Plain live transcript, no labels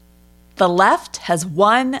The left has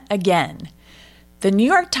won again. The New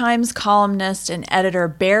York Times columnist and editor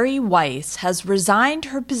Bari Weiss has resigned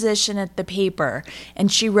her position at the paper,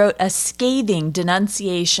 and she wrote a scathing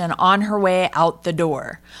denunciation on her way out the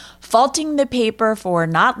door. Faulting the paper for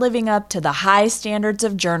not living up to the high standards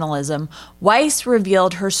of journalism, Weiss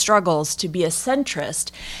revealed her struggles to be a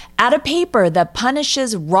centrist at a paper that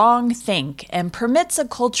punishes wrongthink and permits a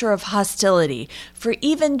culture of hostility for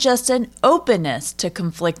even just an openness to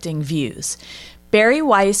conflicting views. Bari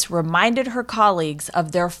Weiss reminded her colleagues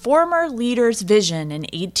of their former leader's vision in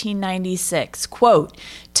 1896, quote,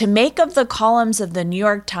 to make of the columns of the New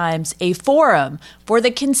York Times a forum for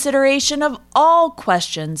the consideration of all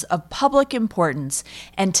questions of public importance,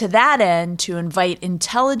 and to that end to invite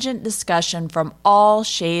intelligent discussion from all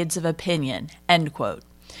shades of opinion, end quote.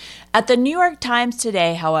 At the New York Times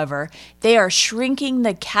today, however, they are shrinking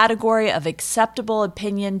the category of acceptable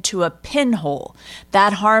opinion to a pinhole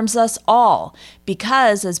that harms us all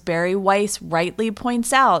because, as Bari Weiss rightly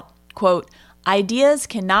points out, quote, ideas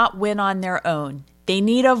cannot win on their own. They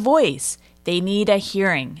need a voice. They need a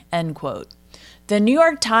hearing, end quote. The New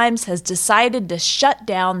York Times has decided to shut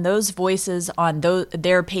down those voices on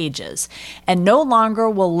their pages and no longer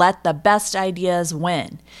will let the best ideas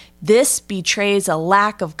win. This betrays a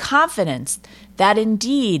lack of confidence that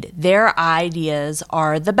indeed their ideas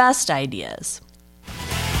are the best ideas.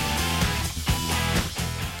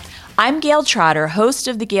 I'm Gayle Trotter, host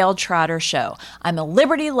of The Gayle Trotter Show. I'm a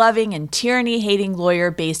liberty-loving and tyranny-hating lawyer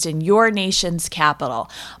based in your nation's capital.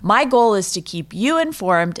 My goal is to keep you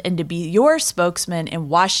informed and to be your spokesman in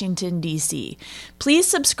Washington, D.C. Please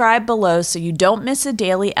subscribe below so you don't miss a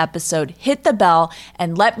daily episode, hit the bell,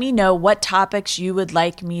 and let me know what topics you would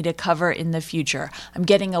like me to cover in the future. I'm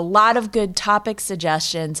getting a lot of good topic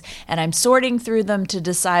suggestions, and I'm sorting through them to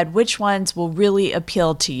decide which ones will really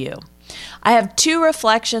appeal to you. I have two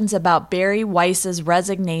reflections about Bari Weiss's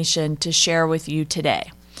resignation to share with you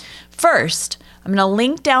today. First, I'm going to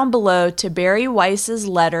link down below to Bari Weiss's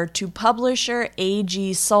letter to publisher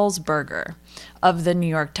A.G. Sulzberger of the New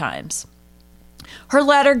York Times. Her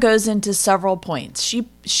letter goes into several points.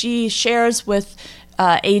 She shares with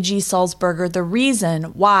A.G. Sulzberger the reason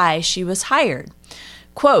why she was hired.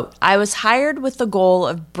 Quote, I was hired with the goal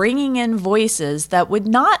of bringing in voices that would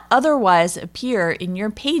not otherwise appear in your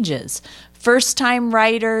pages. First-time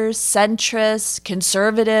writers, centrists,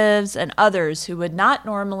 conservatives, and others who would not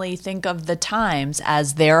normally think of the Times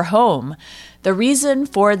as their home. The reason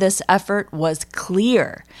for this effort was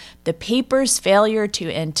clear. The paper's failure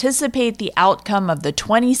to anticipate the outcome of the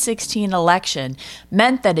 2016 election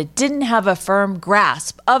meant that it didn't have a firm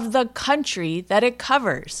grasp of the country that it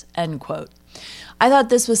covers, end quote. I thought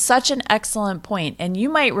this was such an excellent point, and you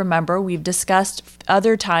might remember we've discussed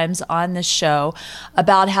other times on this show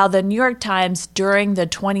about how the New York Times during the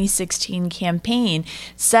 2016 campaign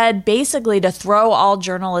said basically to throw all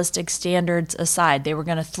journalistic standards aside. They were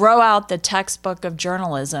going to throw out the textbook of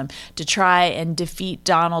journalism to try and defeat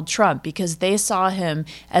Donald Trump because they saw him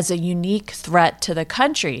as a unique threat to the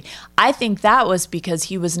country. I think that was because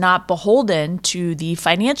he was not beholden to the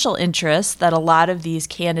financial interests that a lot of these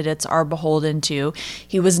candidates are beholden to.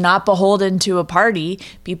 He was not beholden to a party.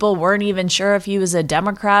 People weren't even sure if he was a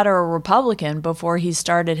Democrat or a Republican before he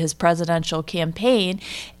started his presidential campaign,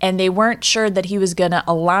 and they weren't sure that he was going to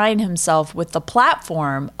align himself with the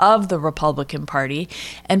platform of the Republican Party.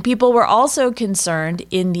 And people were also concerned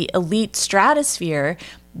in the elite stratosphere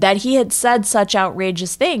that he had said such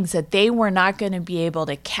outrageous things that they were not going to be able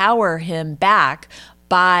to cower him back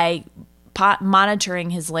by monitoring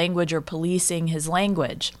his language or policing his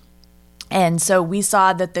language. And so we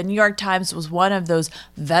saw that the New York Times was one of those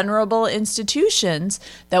venerable institutions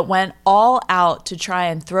that went all out to try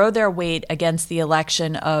and throw their weight against the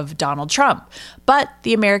election of Donald Trump. But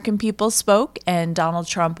the American people spoke, and Donald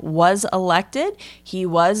Trump was elected. He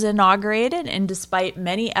was inaugurated, and despite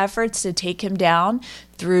many efforts to take him down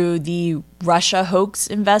through the Russia hoax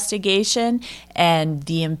investigation and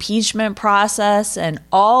the impeachment process and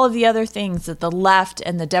all of the other things that the left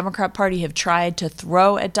and the Democrat Party have tried to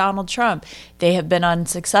throw at Donald Trump, they have been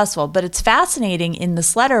unsuccessful. But it's fascinating in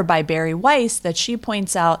this letter by Bari Weiss that she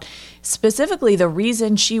points out specifically the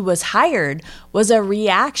reason she was hired was a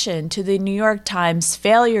reaction to the New York Times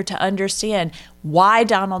failure to understand why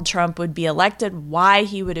Donald Trump would be elected, why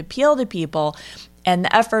he would appeal to people. And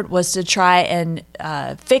the effort was to try and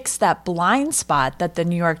fix that blind spot that the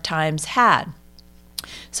New York Times had.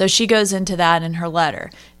 So she goes into that in her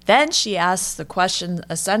letter. Then she asks the question,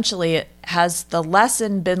 essentially, has the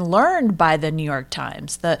lesson been learned by the New York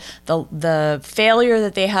Times? The failure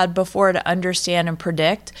that they had before to understand and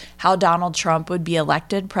predict how Donald Trump would be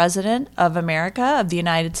elected president of America, of the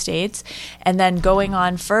United States, and then going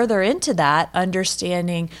on further into that,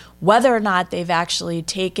 understanding whether or not they've actually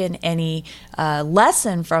taken any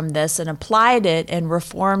lesson from this and applied it and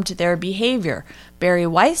reformed their behavior. Bari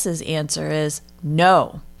Weiss's answer is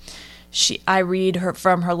no. I read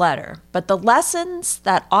from her letter. But the lessons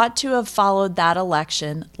that ought to have followed that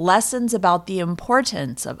election, lessons about the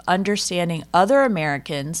importance of understanding other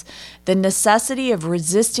Americans, the necessity of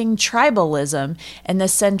resisting tribalism, and the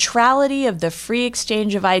centrality of the free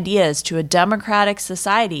exchange of ideas to a democratic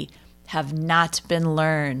society, have not been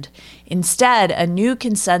learned. Instead, a new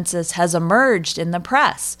consensus has emerged in the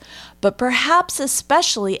press, but perhaps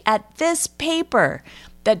especially at this paper,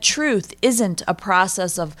 that truth isn't a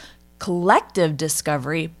process of collective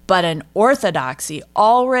discovery, but an orthodoxy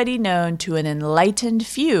already known to an enlightened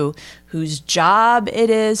few whose job it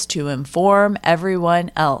is to inform everyone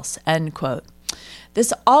else, end quote.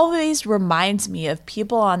 This always reminds me of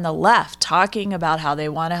people on the left talking about how they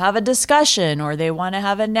want to have a discussion, or they want to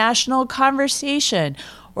have a national conversation,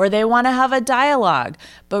 or they want to have a dialogue.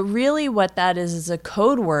 But really what that is a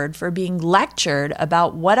code word for being lectured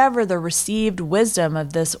about whatever the received wisdom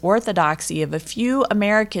of this orthodoxy of a few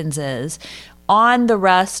Americans is on the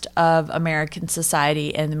rest of American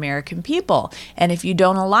society and American people. And if you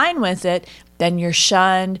don't align with it, then you're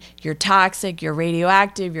shunned, you're toxic, you're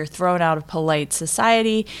radioactive, you're thrown out of polite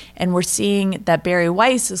society. And we're seeing that Bari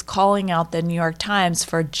Weiss is calling out the New York Times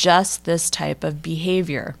for just this type of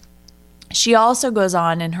behavior. She also goes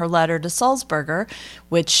on in her letter to Sulzberger,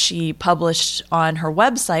 which she published on her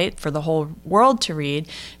website for the whole world to read.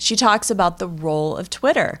 She talks about the role of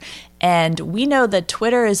Twitter. And we know that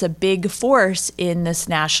Twitter is a big force in this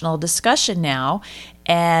national discussion now.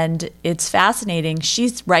 And it's fascinating. She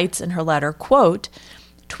writes in her letter, quote,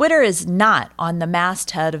 "Twitter is not on the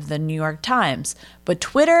masthead of the New York Times, but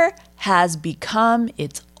Twitter has become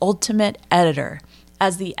its ultimate editor.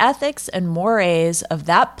 As the ethics and mores of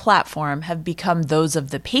that platform have become those of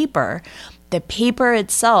the paper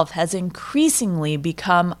itself has increasingly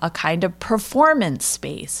become a kind of performance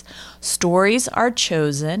space. Stories are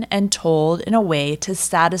chosen and told in a way to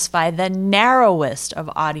satisfy the narrowest of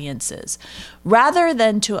audiences, rather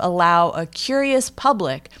than to allow a curious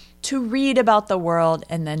public to read about the world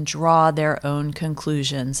and then draw their own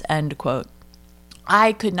conclusions," end quote.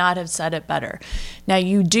 I could not have said it better. Now,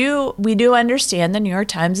 we do understand the New York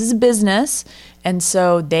Times is a business, and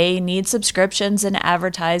so they need subscriptions and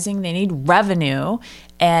advertising. They need revenue,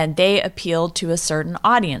 and they appeal to a certain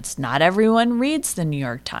audience. Not everyone reads the New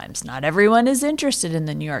York Times. Not everyone is interested in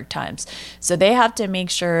the New York Times. So they have to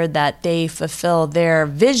make sure that they fulfill their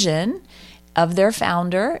vision of their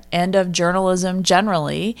founder and of journalism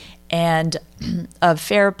generally, and of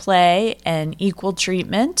fair play and equal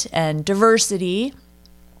treatment and diversity.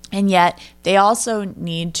 And yet they also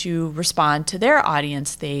need to respond to their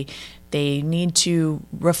audience. They need to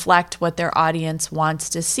reflect what their audience wants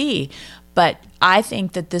to see. But I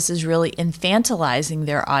think that this is really infantilizing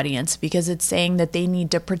their audience, because it's saying that they need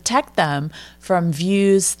to protect them from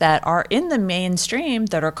views that are in the mainstream,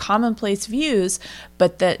 that are commonplace views,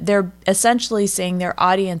 but that they're essentially saying their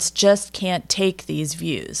audience just can't take these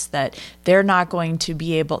views, that they're not going to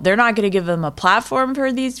give them a platform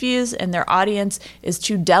for these views, and their audience is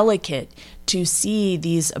too delicate to see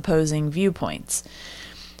these opposing viewpoints.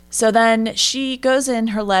 So then she goes in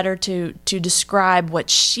her letter to describe what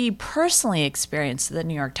she personally experienced at the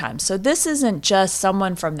New York Times. So this isn't just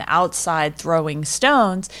someone from the outside throwing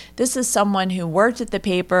stones. This is someone who worked at the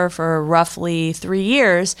paper for roughly 3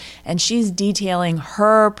 years, and she's detailing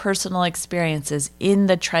her personal experiences in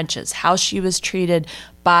the trenches, how she was treated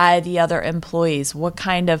by the other employees, what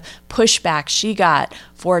kind of pushback she got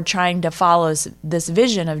for trying to follow this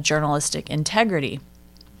vision of journalistic integrity.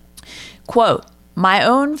 Quote, "My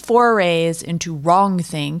own forays into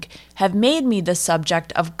wrongthink have made me the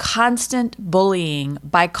subject of constant bullying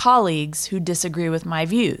by colleagues who disagree with my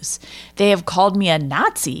views. They have called me a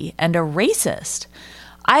Nazi and a racist.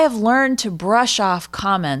 I have learned to brush off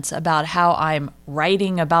comments about how I'm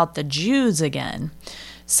writing about the Jews again.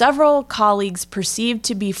 Several colleagues perceived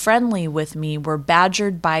to be friendly with me were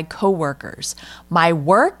badgered by coworkers. My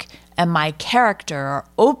work and my character are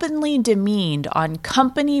openly demeaned on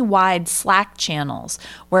company-wide Slack channels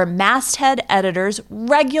where masthead editors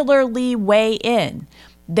regularly weigh in.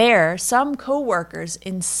 There, some coworkers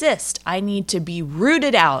insist I need to be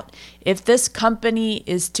rooted out if this company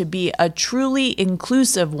is to be a truly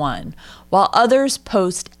inclusive one, while others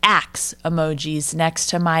post axe emojis next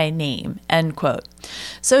to my name, end quote.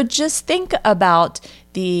 So just think about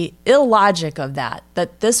the illogic of that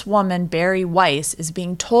this woman, Bari Weiss, is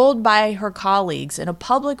being told by her colleagues in a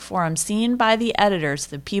public forum seen by the editors,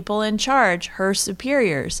 the people in charge, her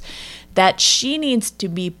superiors, that she needs to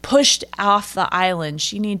be pushed off the island.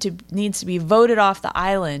 She needs to be voted off the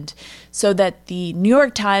island so that the New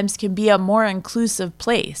York Times can be a more inclusive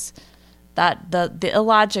place. That the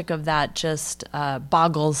illogic of that just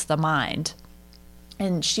boggles the mind.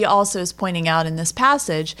 And she also is pointing out in this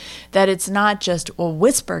passage that it's not just a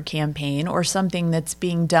whisper campaign or something that's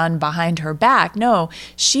being done behind her back. No,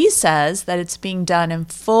 she says that it's being done in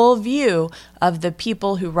full view of the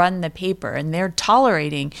people who run the paper, and they're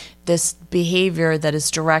tolerating this behavior that is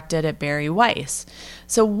directed at Bari Weiss.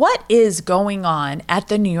 So what is going on at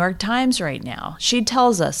the New York Times right now? She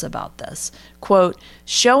tells us about this. Quote,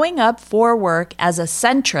 showing up for work as a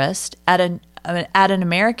centrist at an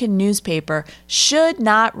American newspaper should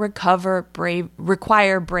not require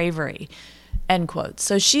bravery, end quote.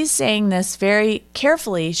 So she's saying this very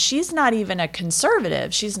carefully. She's not even a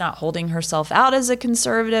conservative. She's not holding herself out as a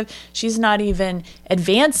conservative. She's not even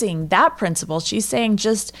advancing that principle. She's saying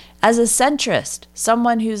just as a centrist,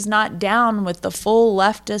 someone who's not down with the full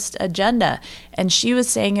leftist agenda. And she was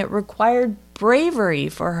saying it required bravery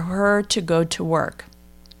for her to go to work.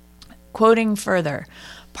 Quoting further,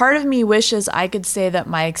 part of me wishes I could say that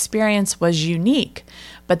my experience was unique,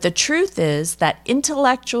 but the truth is that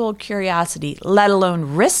intellectual curiosity, let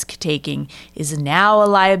alone risk-taking, is now a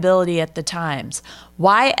liability at the Times.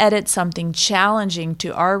 Why edit something challenging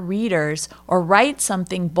to our readers or write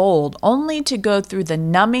something bold only to go through the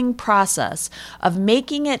numbing process of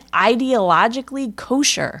making it ideologically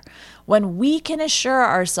kosher when we can assure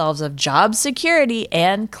ourselves of job security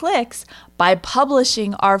and clicks by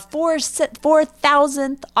publishing our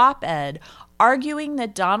 4,000th op-ed arguing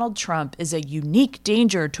that Donald Trump is a unique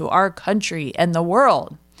danger to our country and the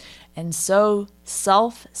world? And so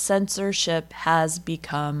self-censorship has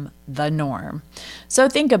become the norm. So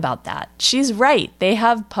think about that. She's right. They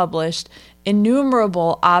have published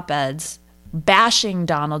innumerable op-eds bashing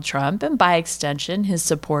Donald Trump and, by extension, his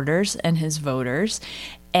supporters and his voters.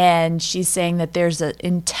 And she's saying that there's an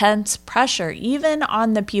intense pressure, even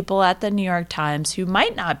on the people at the New York Times who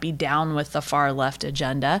might not be down with the far left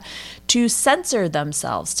agenda, to censor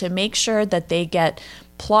themselves, to make sure that they get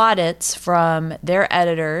plaudits from their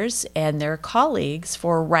editors and their colleagues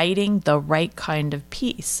for writing the right kind of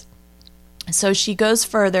piece. So she goes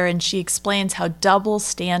further and she explains how double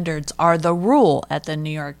standards are the rule at the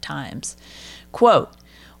New York Times. Quote,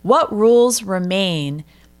 what rules remain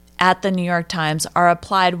at the New York Times are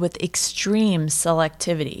applied with extreme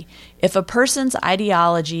selectivity. If a person's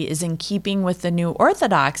ideology is in keeping with the new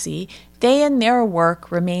orthodoxy, they and their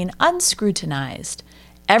work remain unscrutinized.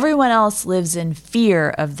 Everyone else lives in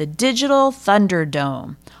fear of the digital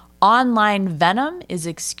Thunderdome. Online venom is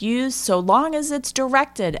excused so long as it's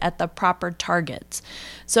directed at the proper targets.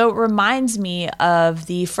 So it reminds me of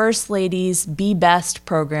the First Lady's Be Best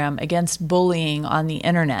program against bullying on the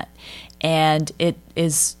internet. And it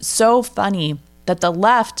is so funny that the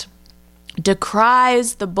left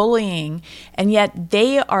decries the bullying, and yet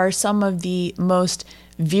they are some of the most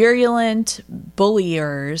virulent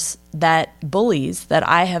bullies that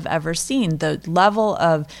I have ever seen. The level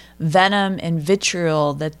of venom and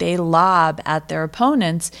vitriol that they lob at their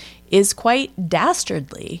opponents is quite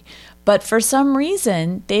dastardly. But for some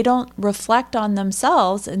reason, they don't reflect on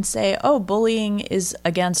themselves and say, oh, bullying is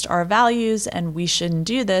against our values and we shouldn't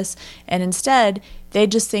do this. And instead, they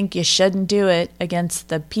just think you shouldn't do it against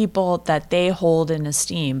the people that they hold in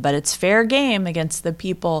esteem. But it's fair game against the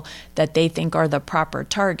people that they think are the proper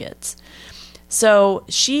targets. So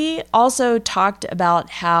she also talked about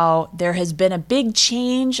how there has been a big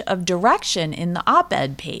change of direction in the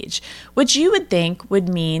op-ed page, which you would think would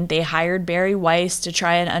mean they hired Bari Weiss to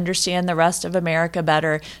try and understand the rest of America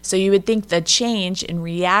better. So you would think the change in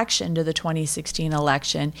reaction to the 2016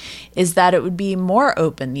 election is that it would be more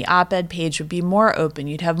open. The op-ed page would be more open.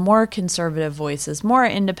 You'd have more conservative voices, more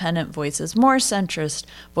independent voices, more centrist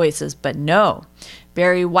voices. But no,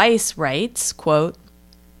 Bari Weiss writes, quote,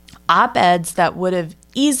 op-eds that would have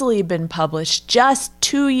easily been published just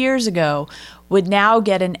 2 years ago would now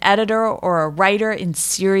get an editor or a writer in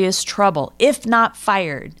serious trouble, if not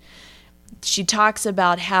fired. She talks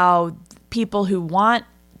about how people who want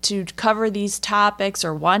to cover these topics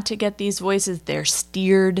or want to get these voices, they're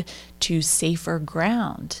steered to safer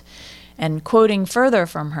ground. And quoting further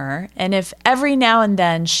from her, and if every now and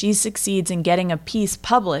then she succeeds in getting a piece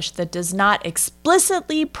published that does not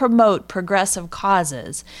explicitly promote progressive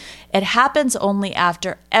causes, it happens only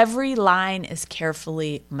after every line is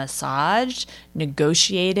carefully massaged,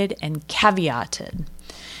 negotiated, and caveated.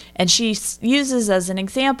 And she uses as an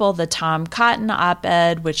example the Tom Cotton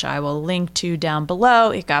op-ed, which I will link to down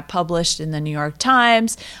below. It got published in the New York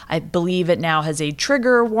Times. I believe it now has a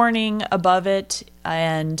trigger warning above it.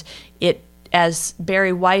 And it, as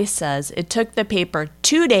Bari Weiss says, it took the paper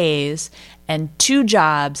 2 days and 2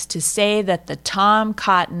 jobs to say that the Tom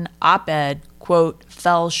Cotton op-ed, quote,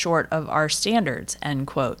 fell short of our standards, end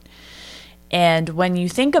quote. And when you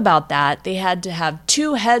think about that, they had to have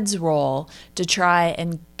 2 heads roll to try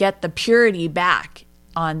and get the purity back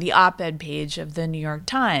on the op-ed page of the New York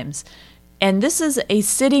Times. And this is a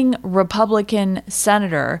sitting Republican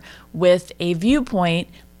senator with a viewpoint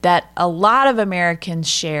that a lot of Americans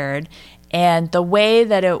shared, and the way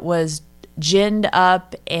that it was ginned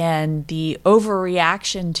up and the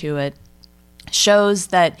overreaction to it shows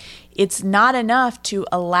that it's not enough to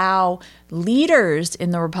allow leaders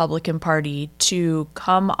in the Republican Party to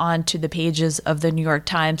come onto the pages of the New York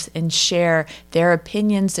Times and share their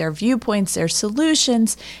opinions, their viewpoints, their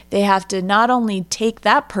solutions. They have to not only take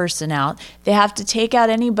that person out, they have to take out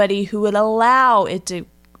anybody who would allow it to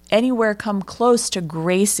anywhere come close to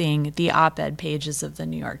gracing the op-ed pages of the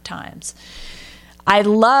New York Times. I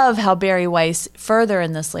love how Bari Weiss further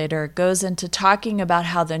in this letter goes into talking about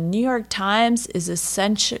how the New York Times is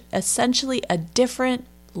essentially a different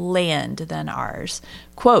land than ours.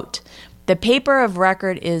 Quote, "The paper of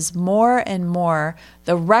record is more and more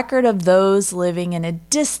the record of those living in a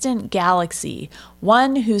distant galaxy,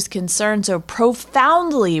 one whose concerns are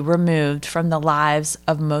profoundly removed from the lives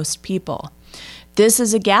of most people. This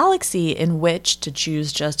is a galaxy in which, to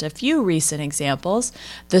choose just a few recent examples,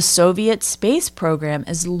 the Soviet space program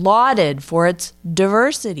is lauded for its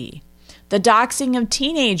diversity. The doxing of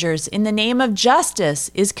teenagers in the name of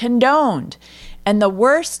justice is condoned, and the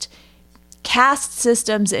worst caste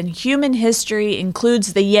systems in human history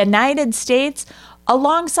includes the United States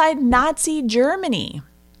alongside Nazi Germany."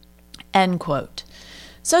 End quote.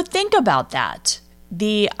 So think about that.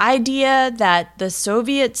 The idea that the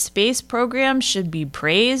Soviet space program should be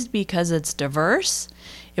praised because it's diverse.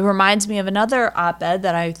 It reminds me of another op-ed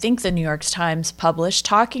that I think the New York Times published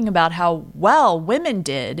talking about how well women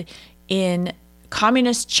did in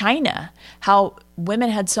communist China, how women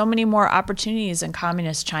had so many more opportunities in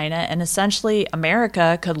communist China, and essentially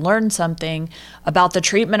America could learn something about the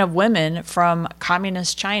treatment of women from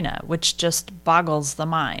communist China, which just boggles the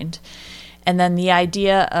mind. And then the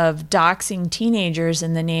idea of doxing teenagers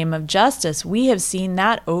in the name of justice, we have seen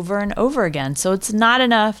that over and over again. So it's not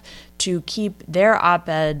enough to keep their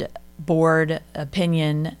op-ed board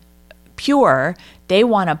opinion pure. They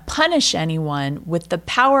want to punish anyone with the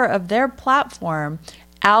power of their platform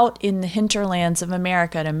out in the hinterlands of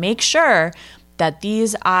America to make sure that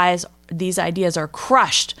these ideas are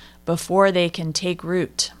crushed before they can take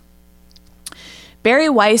root. Bari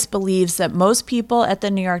Weiss believes that most people at the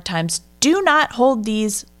New York Times do not hold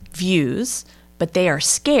these views, but they are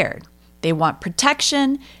scared. They want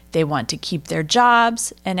protection, they want to keep their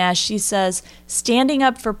jobs, and as she says, standing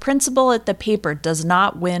up for principle at the paper does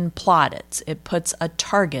not win plaudits. It puts a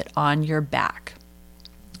target on your back.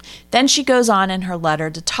 Then she goes on in her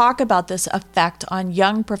letter to talk about this effect on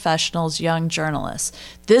young professionals, young journalists.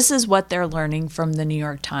 This is what they're learning from the New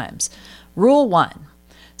York Times. Rule 1,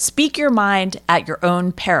 speak your mind at your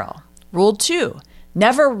own peril. Rule 2,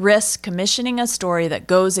 never risk commissioning a story that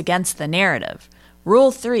goes against the narrative. Rule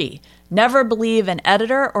 3, never believe an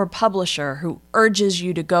editor or publisher who urges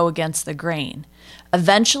you to go against the grain.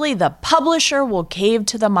 Eventually, the publisher will cave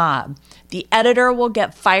to the mob. The editor will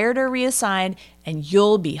get fired or reassigned, and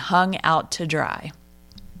you'll be hung out to dry.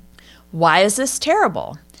 Why is this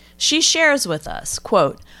terrible? She shares with us,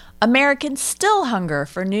 quote, "Americans still hunger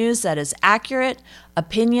for news that is accurate,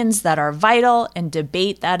 opinions that are vital, and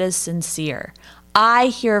debate that is sincere. I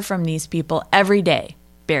hear from these people every day,"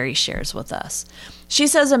 Bari shares with us. She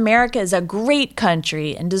says America is a great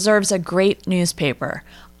country and deserves a great newspaper.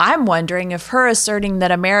 I'm wondering if her asserting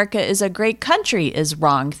that America is a great country is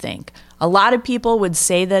wrongthink. A lot of people would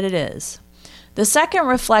say that it is. The second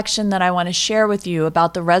reflection that I want to share with you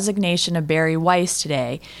about the resignation of Bari Weiss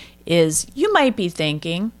today is you might be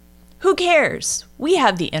thinking, who cares? We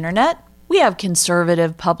have the internet. We have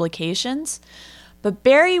conservative publications. But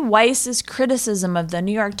Bari Weiss's criticism of the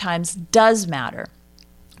New York Times does matter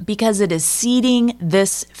because it is seeding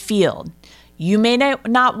this field. You may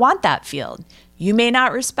not want that field. You may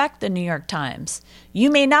not respect the New York Times. You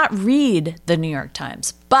may not read the New York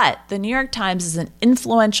Times, but the New York Times is an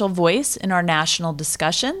influential voice in our national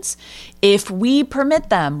discussions. If we permit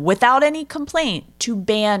them, without any complaint, to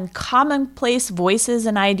ban commonplace voices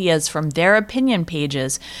and ideas from their opinion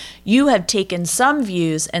pages, you have taken some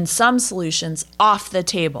views and some solutions off the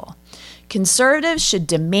table. Conservatives should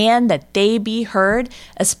demand that they be heard,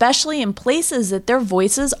 especially in places that their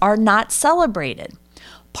voices are not celebrated.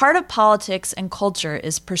 Part of politics and culture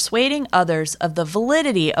is persuading others of the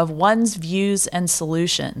validity of one's views and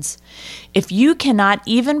solutions. If you cannot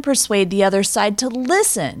even persuade the other side to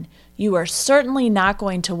listen, you are certainly not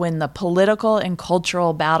going to win the political and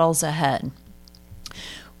cultural battles ahead.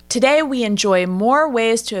 Today, we enjoy more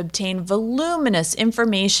ways to obtain voluminous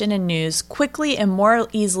information and news quickly and more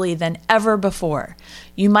easily than ever before.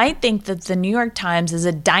 You might think that the New York Times is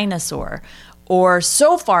a dinosaur, or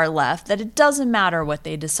so far left that it doesn't matter what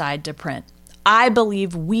they decide to print. I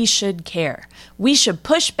believe we should care. We should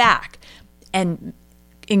push back and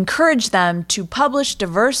encourage them to publish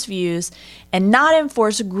diverse views and not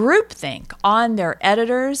enforce groupthink on their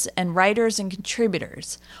editors and writers and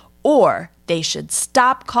contributors. Or they should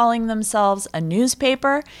stop calling themselves a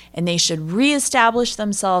newspaper, and they should reestablish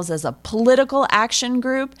themselves as a political action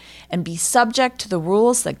group and be subject to the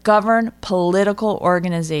rules that govern political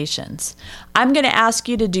organizations. I'm going to ask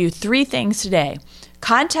you to do 3 things today.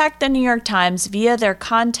 Contact the New York Times via their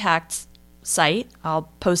contacts site.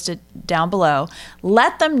 I'll post it down below.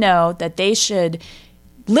 Let them know that they should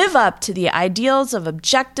live up to the ideals of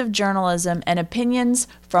objective journalism and opinions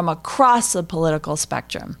from across the political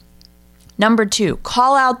spectrum. Number 2,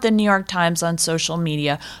 call out the New York Times on social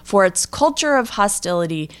media for its culture of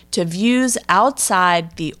hostility to views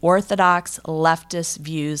outside the orthodox leftist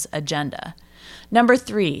views agenda. Number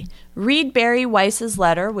 3, read Bari Weiss's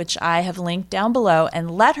letter, which I have linked down below, and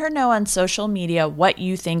let her know on social media what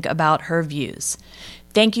you think about her views.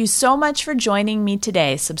 Thank you so much for joining me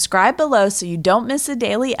today. Subscribe below so you don't miss a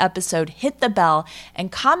daily episode, hit the bell,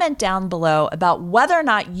 and comment down below about whether or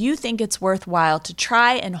not you think it's worthwhile to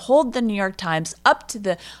try and hold the New York Times up to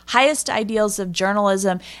the highest ideals of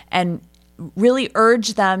journalism and really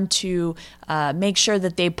urge them to make sure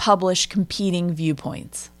that they publish competing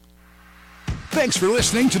viewpoints. Thanks for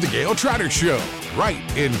listening to The Gayle Trotter Show, right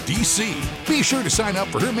in D.C. Be sure to sign up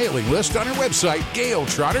for her mailing list on her website,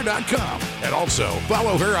 GayleTrotter.com. And also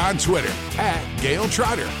follow her on Twitter,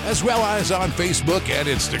 @GayleTrotter, as well as on Facebook and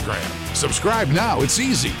Instagram. Subscribe now, it's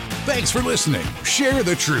easy. Thanks for listening. Share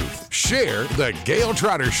the truth. Share The Gayle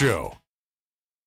Trotter Show.